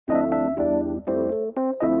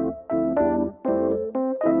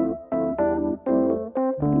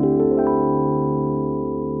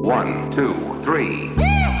1, 2, 3.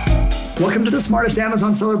 Welcome to the Smartest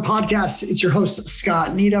Amazon Seller Podcast. It's your host,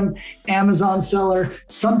 Scott Needham, Amazon seller.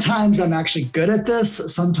 Sometimes I'm actually good at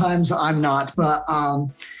this. Sometimes I'm not. But,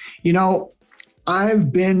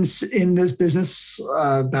 I've been in this business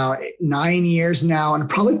about 9 years now and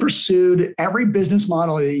probably pursued every business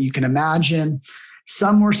model that you can imagine.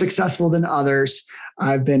 Some more successful than others.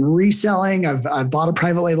 I've been reselling. I've bought a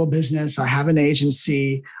private label business. I have an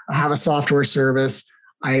agency. I have a software service.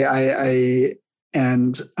 I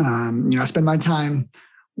spend my time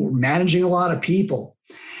managing a lot of people.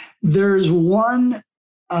 There's one,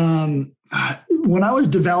 when I was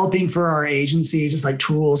developing for our agency, just like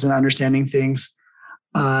tools and understanding things,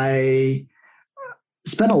 I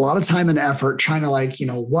spent a lot of time and effort trying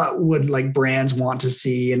to what would brands want to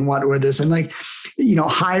see and what were this and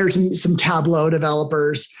hire some Tableau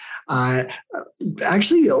developers.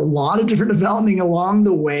 Actually a lot of different developing along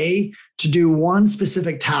the way to do one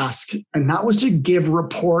specific task. And that was to give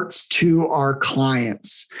reports to our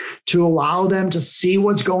clients, to allow them to see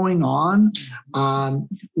what's going on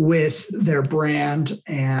with their brand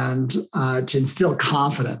and to instill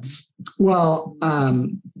confidence. Well,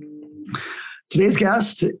 today's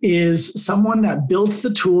guest is someone that built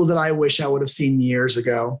the tool that I wish I would have seen years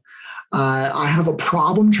ago. I have a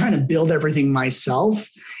problem trying to build everything myself.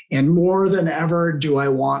 And more than ever, do I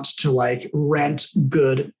want to rent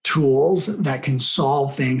good tools that can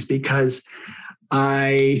solve things, because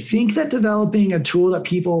I think that developing a tool that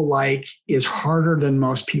people like is harder than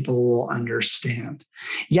most people will understand.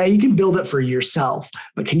 Yeah, you can build it for yourself,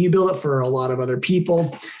 but can you build it for a lot of other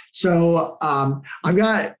people? So I've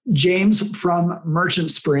got James from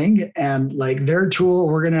Merchant Spring, and their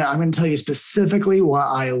tool. I'm gonna tell you specifically what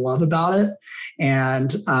I love about it.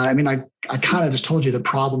 And I kind of just told you the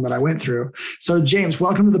problem that I went through. So James,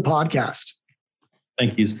 welcome to the podcast.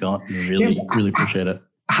 Thank you, Scott. Really appreciate it.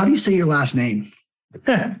 How do you say your last name?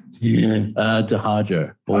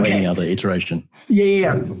 Dihardjo, or any other iteration.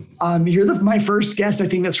 Yeah. You're my first guest, I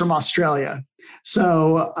think, that's from Australia.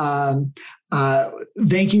 So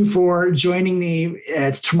thank you for joining me.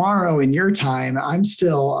 It's tomorrow in your time. I'm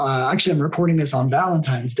still, I'm recording this on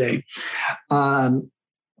Valentine's Day.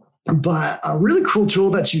 But a really cool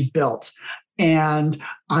tool that you've built. And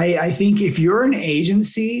I think if you're an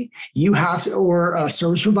agency, you have to, or a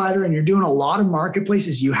service provider, and you're doing a lot of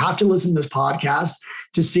marketplaces, you have to listen to this podcast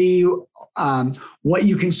to see what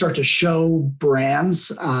you can start to show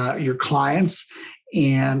brands, your clients.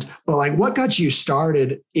 But what got you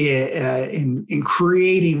started in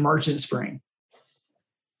creating Merchant Spring?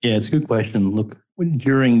 Yeah, it's a good question. Look,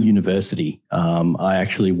 during university, I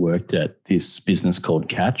actually worked at this business called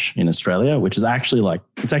Catch in Australia, which is actually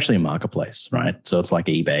it's actually a marketplace, right? So it's like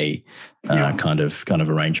eBay kind of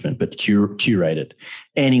arrangement, but curated.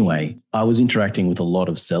 Anyway, I was interacting with a lot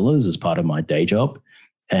of sellers as part of my day job.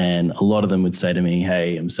 And a lot of them would say to me,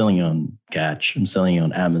 hey, I'm selling on Catch, I'm selling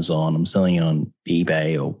on Amazon, I'm selling on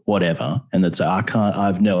eBay or whatever. And they'd say, I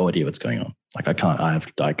have no idea what's going on. I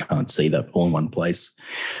can't see that all in one place.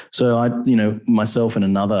 So myself and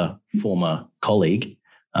another former colleague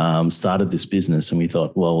started this business, and we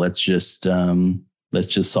thought, well, let's just solve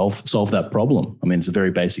that problem. I mean, it's a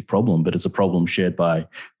very basic problem, but it's a problem shared by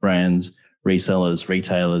brands, resellers,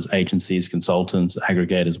 retailers, agencies, consultants,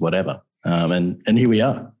 aggregators, whatever. And here we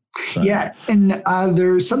are. So. Yeah. And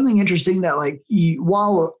there's something interesting that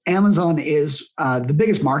while Amazon is the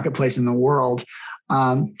biggest marketplace in the world,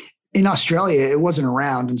 in Australia, it wasn't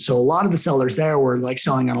around. And so a lot of the sellers there were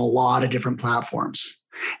selling on a lot of different platforms.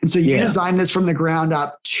 And so you designed this from the ground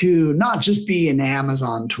up to not just be an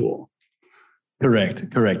Amazon tool. Correct.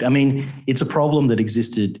 I mean, it's a problem that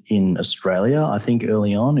existed in Australia, I think,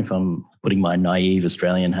 early on, if I'm putting my naive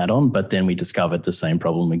Australian hat on, but then we discovered the same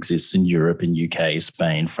problem exists in Europe, in UK,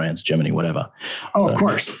 Spain, France, Germany, whatever. Oh, so. Of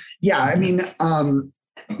course. Yeah. I mean,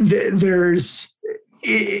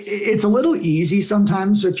 it's a little easy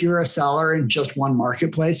sometimes if you're a seller in just one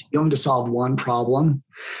marketplace, you only to solve one problem.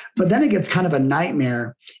 But then it gets kind of a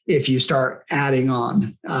nightmare if you start adding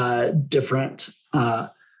on different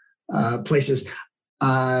places,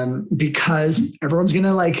 because everyone's going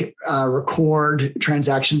to record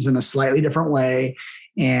transactions in a slightly different way.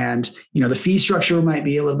 And, the fee structure might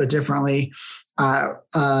be a little bit differently. What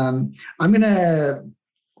are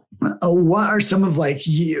some of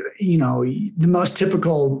the most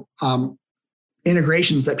typical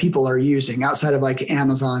integrations that people are using outside of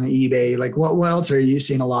Amazon, eBay? What else are you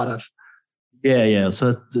seeing a lot of? Yeah.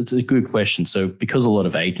 So it's a good question. So because a lot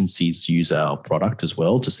of agencies use our product as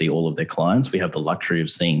well to see all of their clients, we have the luxury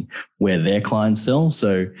of seeing where their clients sell.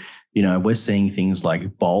 So, we're seeing things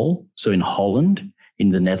like Bol. So in Holland, in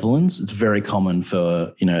the Netherlands, it's very common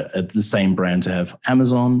for, the same brand to have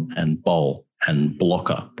Amazon and Bol and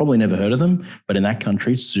Blocker. Probably never heard of them, but in that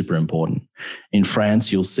country, it's super important. In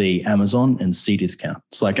France, you'll see Amazon and Cdiscount.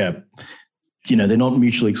 It's like they're not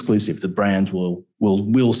mutually exclusive. The brands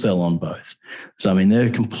will sell on both. So, I mean, there are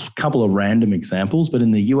a couple of random examples, but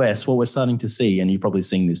in the US, what we're starting to see, and you're probably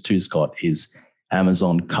seeing this too, Scott, is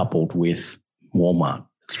Amazon coupled with Walmart.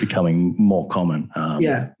 It's becoming more common,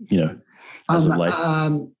 as of late.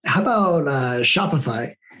 How about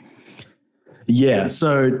Shopify? Yeah,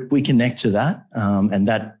 so we connect to that, and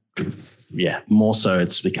that, more so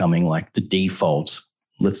it's becoming like the default,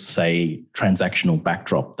 let's say, transactional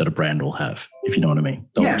backdrop that a brand will have, if you know what I mean.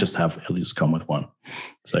 They'll just come with one.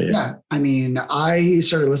 So, yeah. I mean, I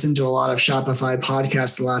started listening to a lot of Shopify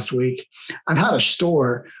podcasts last week. I've had a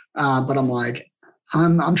store, but I'm like,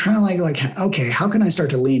 I'm trying to okay, how can I start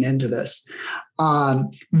to lean into this?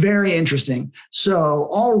 Very interesting. So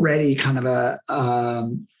already kind of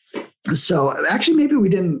so actually maybe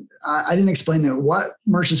I didn't explain it. What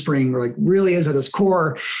Merchant Spring really is at its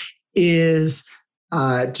core is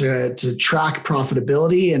to track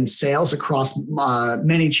profitability and sales across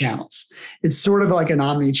many channels. It's sort of like an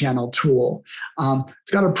omni-channel tool.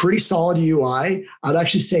 It's got a pretty solid UI. I'd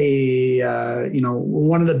actually say,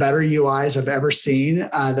 one of the better UIs I've ever seen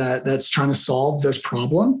that's trying to solve this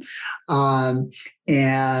problem. And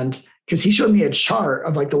because he showed me a chart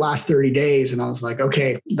of the last 30 days, and I was like,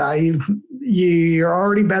 okay, you're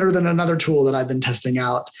already better than another tool that I've been testing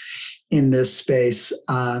out in this space.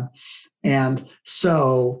 And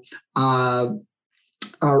so,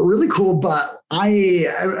 really cool. But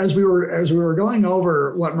as we were going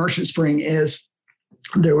over what Merchant Spring is,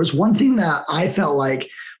 there was one thing that I felt like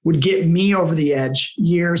would get me over the edge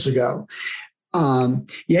years ago.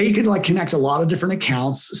 You could connect a lot of different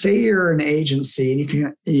accounts. Say you're an agency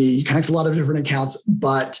and you connect a lot of different accounts,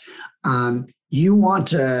 but you want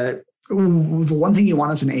to. The one thing you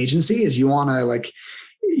want as an agency is you want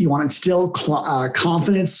to instill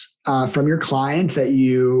confidence from your client that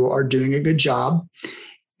you are doing a good job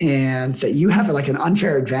and that you have an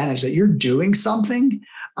unfair advantage, that you're doing something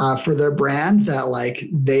for their brand that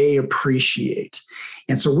they appreciate.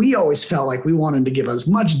 And so we always felt like we wanted to give as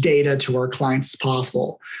much data to our clients as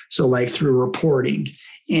possible. So through reporting.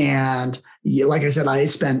 And like I said, I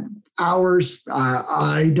spent hours,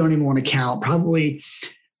 I don't even want to count, probably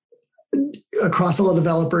across all the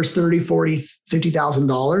developers, $30,000, $40,000,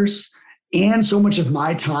 $50,000, and so much of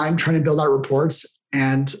my time trying to build out reports.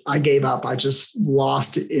 And I gave up. I just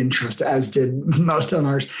lost interest, as did most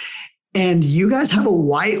owners. And you guys have a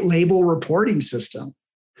white label reporting system.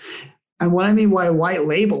 And what I mean by white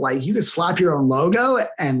label, you could slap your own logo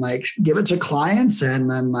and give it to clients,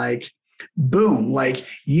 and then boom,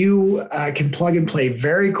 you can plug and play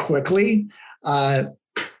very quickly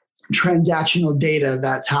transactional data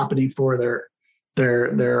that's happening for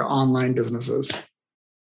their online businesses.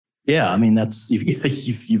 Yeah, I mean,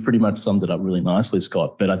 you've pretty much summed it up really nicely,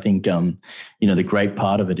 Scott. But I think the great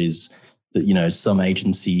part of it is that some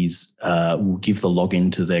agencies will give the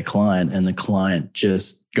login to their client, and the client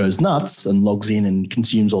just goes nuts and logs in and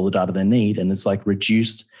consumes all the data they need, and it's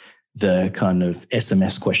reduced the kind of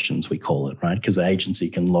SMS questions, we call it, right? Because the agency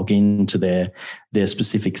can log into their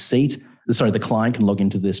specific seat. The client can log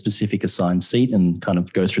into their specific assigned seat and kind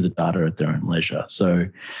of go through the data at their own leisure. So,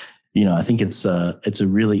 I think it's a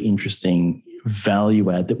really interesting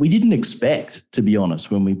value add that we didn't expect, to be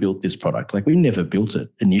honest, when we built this product. We never built it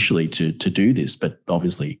initially to do this, but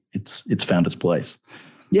obviously it's found its place.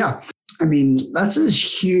 Yeah. I mean, that's a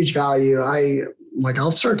huge value.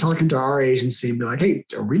 I'll start talking to our agency and be like, hey,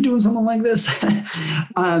 are we doing something like this?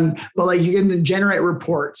 But you can generate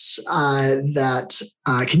reports that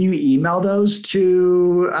can you email those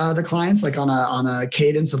to the clients on a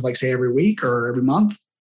cadence of say every week or every month?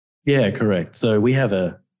 Yeah, correct. So we have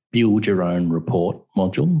a build your own report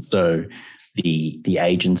module. So the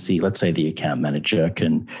agency, let's say the account manager,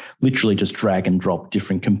 can literally just drag and drop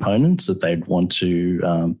different components that they'd want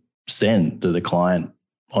to send to the client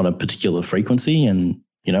on a particular frequency, and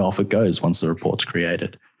off it goes once the report's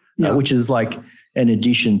created. Which is in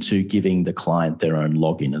addition to giving the client their own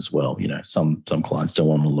login as well. Some clients don't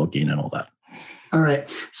want to log in and all that. All right.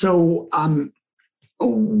 So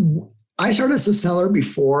I started as a seller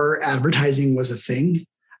before advertising was a thing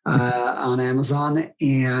on Amazon,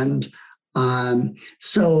 and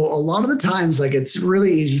so a lot of the times, it's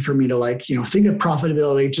really easy for me to think of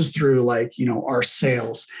profitability just through our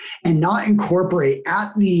sales and not incorporate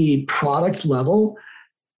at the product level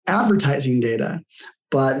advertising data.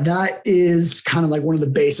 But that is kind of one of the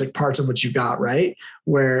basic parts of what you got, right?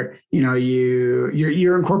 Where,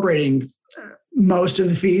 you're incorporating most of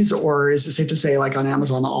the fees, or is it safe to say like on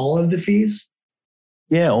Amazon, all of the fees?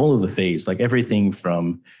 Yeah, all of the fees, like everything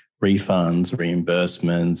from refunds,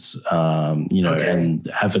 reimbursements, and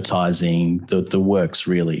advertising, the works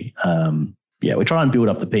really. We try and build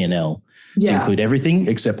up the P&L to include everything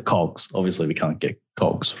except COGS. Obviously, we can't get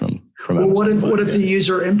COGS from Amazon. What if the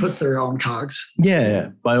user inputs their own COGS? Yeah,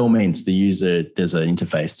 by all means, there's an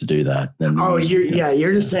interface to do that.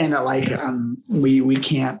 You're just saying that like we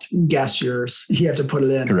can't guess yours. You have to put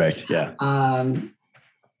it in. Correct. Yeah.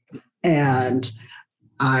 And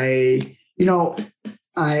I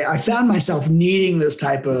found myself needing this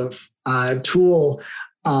type of tool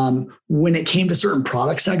when it came to certain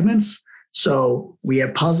product segments. So we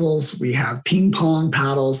have puzzles, we have ping pong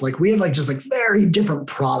paddles, like we have like just like very different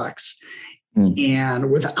products. And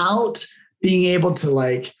without being able to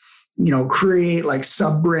like, create like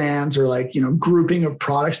sub brands or like, grouping of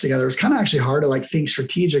products together, it's kind of actually hard to like think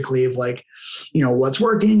strategically of like, what's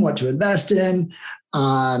working, what to invest in.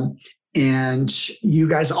 And you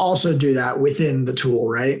guys also do that within the tool,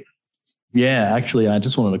 right? Yeah, actually, I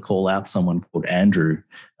just wanted to call out someone called Andrew,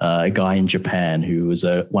 a guy in Japan who was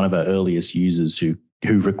one of our earliest users who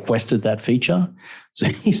requested that feature. So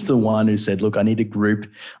he's the one who said, look, I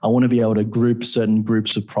want to be able to group certain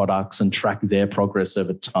groups of products and track their progress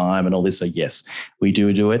over time and all this. So yes, we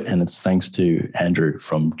do it. And it's thanks to Andrew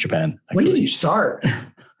from Japan. Actually. When did you start?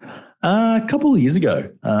 A couple of years ago.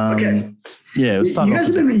 Okay. Yeah. You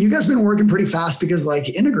guys have been working pretty fast because like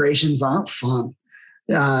integrations aren't fun.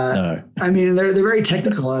 No. I mean, they're very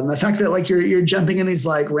technical, and the fact that like you're jumping in these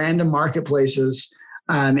like random marketplaces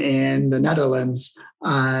in the Netherlands,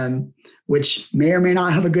 which may or may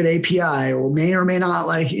not have a good API or may not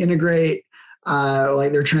like integrate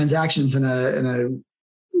like their transactions in a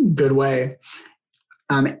good way,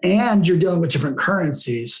 and you're dealing with different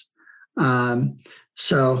currencies.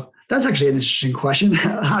 So that's actually an interesting question.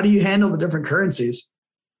 How do you handle the different currencies?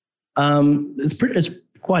 It's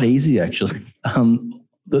quite easy, actually.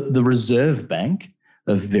 The Reserve Bank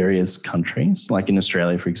of various countries, like in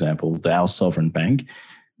Australia, for example, our sovereign bank,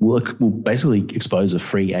 will basically expose a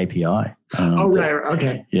free API. Right.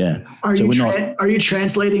 Okay. Yeah. Are you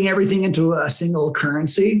translating everything into a single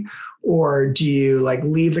currency, or do you like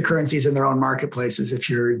leave the currencies in their own marketplaces if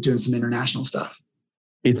you're doing some international stuff?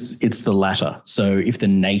 It's the latter. So if the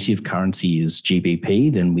native currency is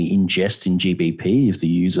GBP, then we ingest in GBP. If the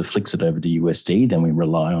user flicks it over to USD, then we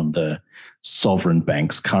rely on the sovereign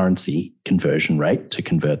bank's currency conversion rate to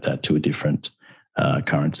convert that to a different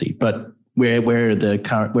currency. But where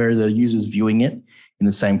the user's viewing it in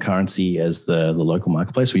the same currency as the local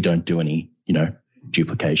marketplace, we don't do any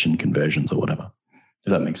duplication conversions or whatever.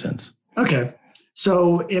 If that makes sense. Okay.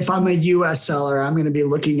 So if I'm a US seller, I'm going to be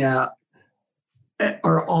looking at,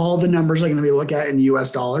 are all the numbers I'm going to be looking at in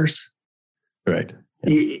US dollars? Correct.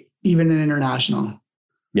 Yep. Even in international?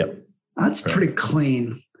 Yep. That's pretty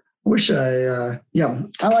clean. I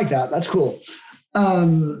like that. That's cool.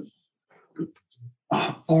 All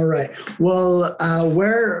right. Well,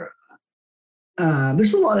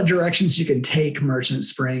 there's a lot of directions you can take Merchant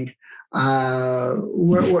Spring.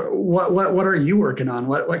 What are you working on?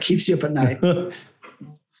 What keeps you up at night?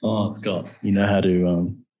 Oh God, you know how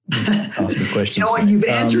to ask me questions. You know what? You've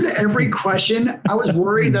answered every question. I was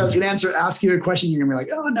worried that I was going to ask you a question. You're going to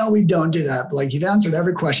be like, oh no, we don't do that. But like you've answered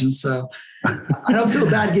every question. So I don't feel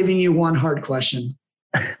bad giving you one hard question.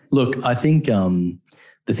 Look, I think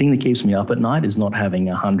the thing that keeps me up at night is not having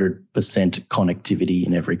 100% connectivity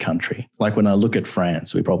in every country. Like when I look at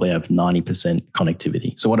France, we probably have 90%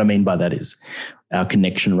 connectivity. So what I mean by that is our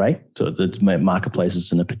connection rate to the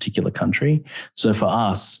marketplaces in a particular country. So for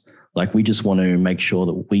us, like we just want to make sure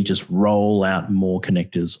that we just roll out more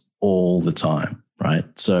connectors all the time, right?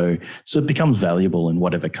 So it becomes valuable in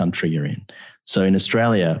whatever country you're in. So in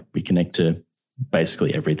Australia, we connect to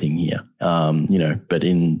basically everything here, but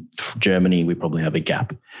in Germany, we probably have a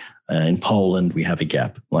gap. In Poland, we have a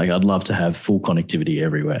gap. Like I'd love to have full connectivity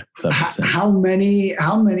everywhere. If that makes sense. How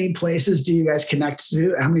many places do you guys connect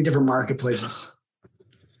to? How many different marketplaces?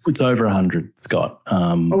 It's over 100, Scott.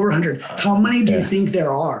 Over 100. How many do you think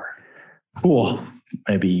there are? Oh,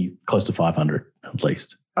 maybe close to 500 at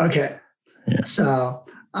least. Okay. Yeah. So,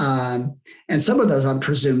 and some of those, I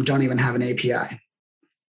presume, don't even have an API.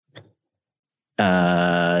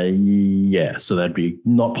 Yeah, so that'd be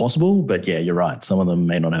not possible, but yeah, you're right. Some of them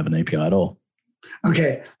may not have an API at all.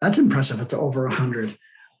 Okay, that's impressive. It's over 100.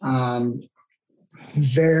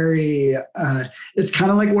 It's kind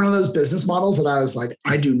of like one of those business models that I was like,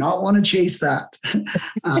 I do not want to chase that.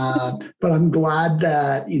 But I'm glad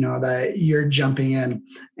that, that you're jumping in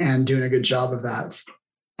and doing a good job of that.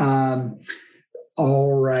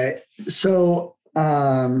 All right. So,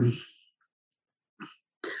 there's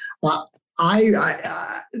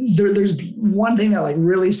one thing that like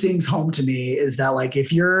really sings home to me is that like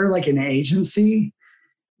if you're like an agency,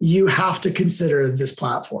 you have to consider this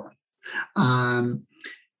platform. Um,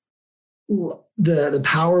 the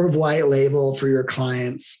power of white label for your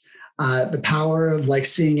clients, the power of like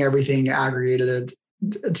seeing everything aggregated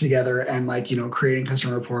together and like creating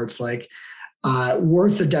customer reports, like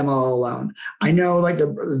worth the demo alone. I know like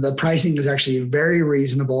the pricing is actually very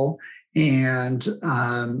reasonable, and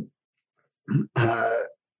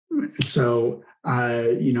so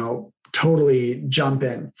totally jump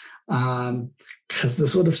in, because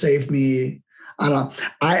this would have saved me. I don't know.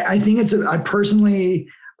 I think I personally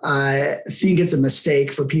think it's a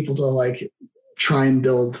mistake for people to like try and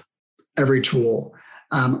build every tool.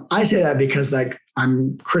 I say that because like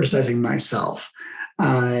I'm criticizing myself,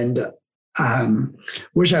 and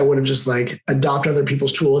wish I would have just like adopted other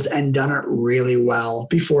people's tools and done it really well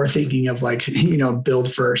before thinking of like, build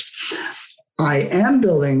first. I am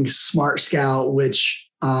building Smart Scout, which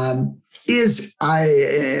in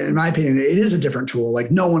my opinion, it is a different tool.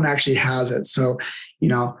 Like no one actually has it. So,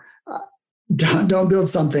 don't build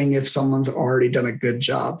something if someone's already done a good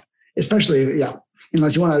job, especially,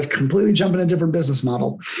 unless you want to completely jump in a different business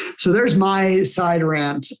model. So there's my side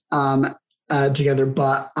rant together.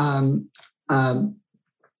 But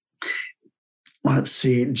let's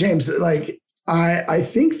see, James, like I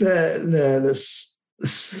think this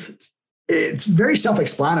it's very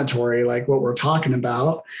self-explanatory, like what we're talking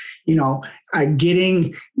about,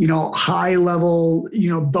 getting, high level,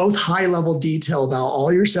 both high level detail about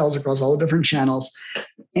all your sales across all the different channels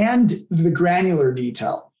and the granular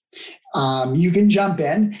detail. You can jump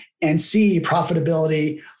in and see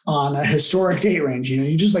profitability on a historic date range.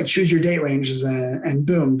 You just like choose your date ranges and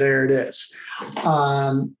boom, there it is.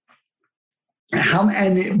 And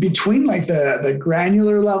between like the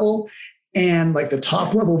granular level and like the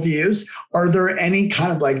top level views, are there any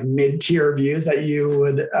kind of like mid-tier views that you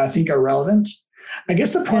would think are relevant? I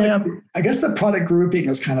guess the product grouping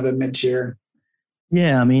is kind of a mid-tier.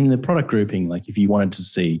 Yeah, I mean, the product grouping, like if you wanted to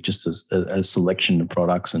see just a selection of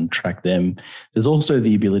products and track them, there's also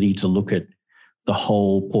the ability to look at the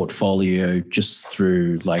whole portfolio just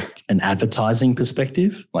through like an advertising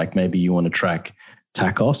perspective. Like maybe you want to track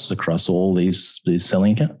tacos across all these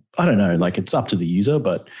selling accounts. I don't know, like it's up to the user,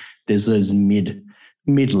 but there's those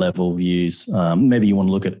mid-level views. Maybe you want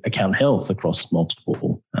to look at account health across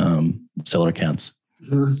multiple seller accounts.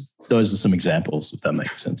 Mm-hmm. Those are some examples, if that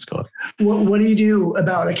makes sense, Scott. What do you do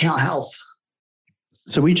about account health?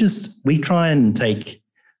 So we try and take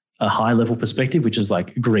a high level perspective, which is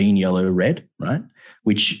like green, yellow, red, right?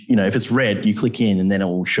 Which, if it's red, you click in and then it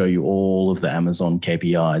will show you all of the Amazon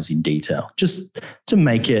KPIs in detail, just to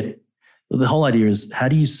make it. The whole idea is, how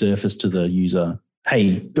do you surface to the user,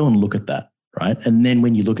 hey, go and look at that, right? And then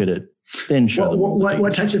when you look at it, then show them.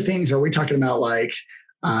 What types of things are we talking about? Like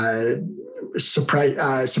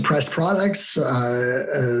suppressed products,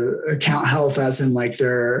 account health, as in like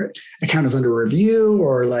their account is under review,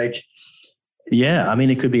 or like? Yeah, I mean,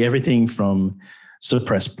 it could be everything from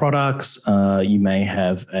suppressed products. You may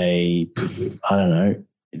have I don't know,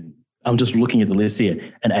 I'm just looking at the list here,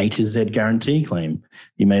 an A to Z guarantee claim.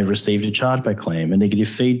 You may have received a chargeback claim, a negative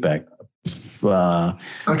feedback. Your,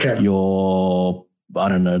 I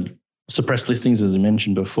don't know, suppressed listings, as I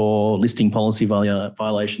mentioned before, listing policy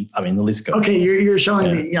violations. I mean, the list goes. Okay, you're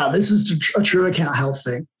showing me, this is a true account health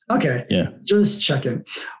thing. Okay. Yeah. Just checking.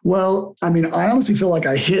 Well, I mean, I honestly feel like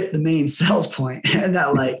I hit the main sales point and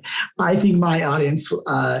that like, I think my audience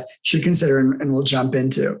should consider and will jump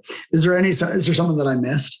into. Is there something that I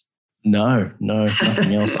missed? No,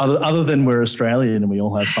 nothing else other than we're Australian and we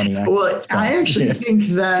all have funny accents. Well, I actually think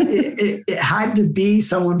that it had to be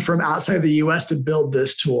someone from outside of the US to build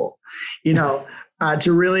this tool, to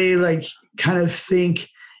really like kind of think,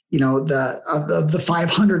 the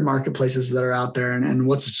 500 marketplaces that are out there and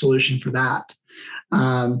what's the solution for that.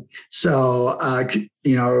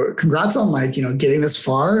 Congrats on like, getting this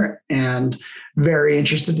far, and very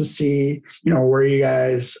interested to see, where you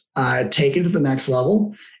guys take it to the next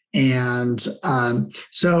level. And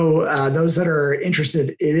those that are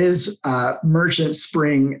interested, it is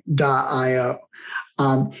merchantspring.io.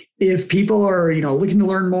 If people are, looking to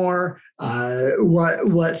learn more,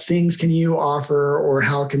 what things can you offer, or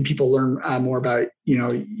how can people learn more about,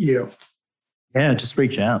 you? Yeah, just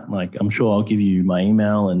reach out. Like, I'm sure I'll give you my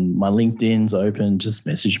email, and my LinkedIn's open. Just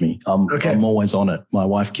message me. I'm always on it. My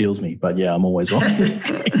wife kills me, but yeah, I'm always on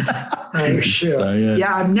it. Sure. So,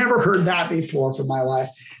 yeah, I've never heard that before from my wife.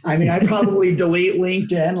 I mean, I probably delete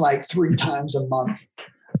LinkedIn like 3 times a month.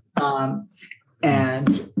 And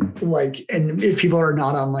and if people are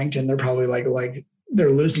not on LinkedIn, they're probably like they're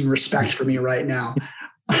losing respect for me right now.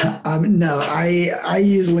 No, I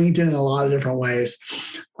use LinkedIn in a lot of different ways.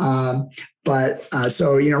 So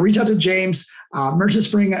reach out to James,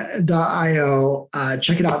 merchantspring.io.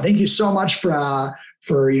 Check it out. Thank you so much for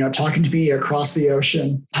talking to me across the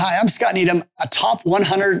ocean. Hi, I'm Scott Needham, a top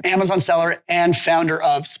 100 Amazon seller and founder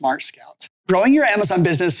of Smart Scout. Growing your Amazon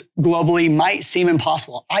business globally might seem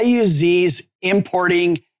impossible. I use Z's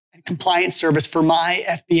importing and compliance service for my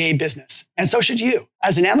FBA business, and so should you.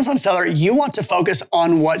 As an Amazon seller, you want to focus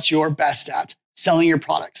on what you're best at, selling your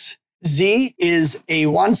products. Z is a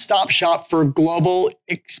one-stop shop for global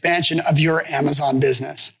expansion of your Amazon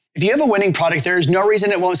business. If you have a winning product, there is no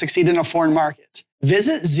reason it won't succeed in a foreign market.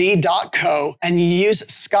 Visit z.co and use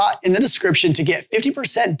Scott in the description to get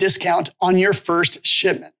 50% discount on your first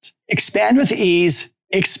shipment. Expand with ease,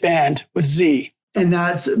 expand with Z. And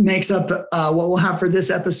that makes up what we'll have for this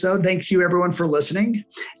episode. Thank you everyone for listening,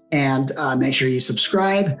 and make sure you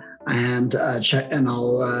subscribe and check. And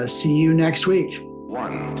I'll see you next week.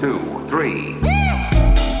 1, 2, 3.